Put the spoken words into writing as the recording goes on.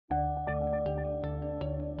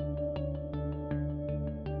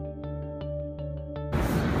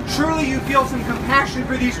Surely you feel some compassion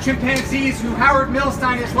for these chimpanzees who Howard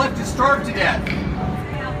Milstein has left to starve to death.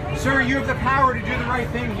 Sir, you have the power to do the right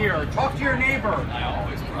thing here. Talk to your neighbor. I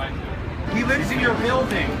always try to. He lives in your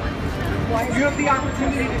building. You have the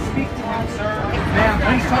opportunity to speak to him, sir. Ma'am,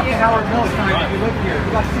 please talk to Howard Milstein if you live here.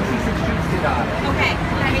 We've got 66 chimps to die. Okay.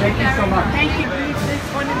 Thank you so much. Thank you.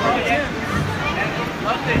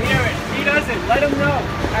 Love to hear it. He doesn't. Let him know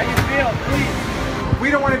how you feel, please.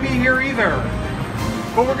 We don't want to be here either.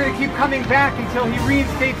 But we're going to keep coming back until he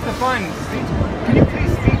reinstates the funds. Can you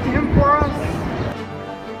please speak to him for us?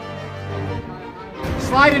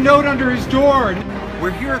 Slide a note under his door.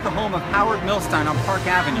 We're here at the home of Howard Milstein on Park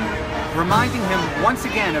Avenue, reminding him once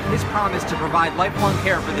again of his promise to provide lifelong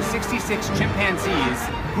care for the 66 chimpanzees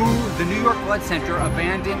who the New York Blood Center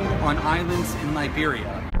abandoned on islands in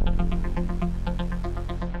Liberia.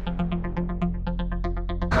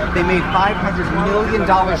 They made $500 million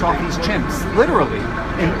off these chimps, literally,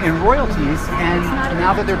 in royalties, and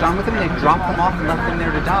now that they're done with them, they dropped them off and left them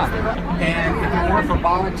there to die. And if it weren't for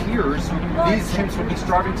volunteers, these chimps would be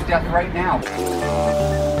starving to death right now.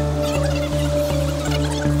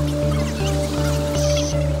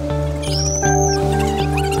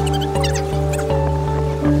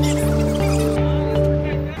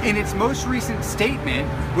 In its most recent statement,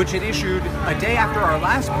 which it issued a day after our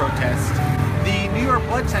last protest, the New York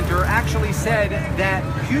Blood Center actually said that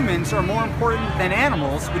humans are more important than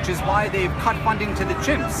animals, which is why they've cut funding to the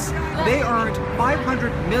chimps. They earned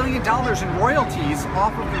 $500 million in royalties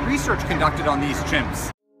off of the research conducted on these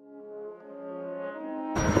chimps.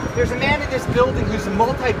 There's a man in this building who's a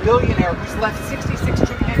multi-billionaire who's left 66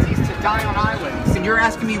 chimpanzees to die on islands. And you're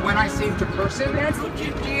asking me when I saved a person? That's what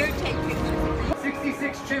you dare take me.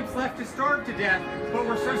 66 chimps left to starve to death, but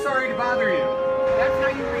we're so sorry to bother you. That's how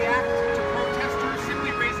you react to protesters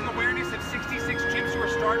simply raising awareness of 66 chimps who are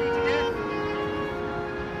starving to death?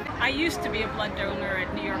 I used to be a blood donor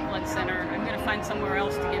at New York Blood Center. I'm going to find somewhere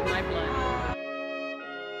else to give my blood.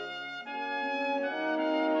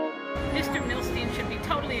 Mr. Milstein should be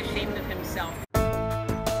totally ashamed of himself.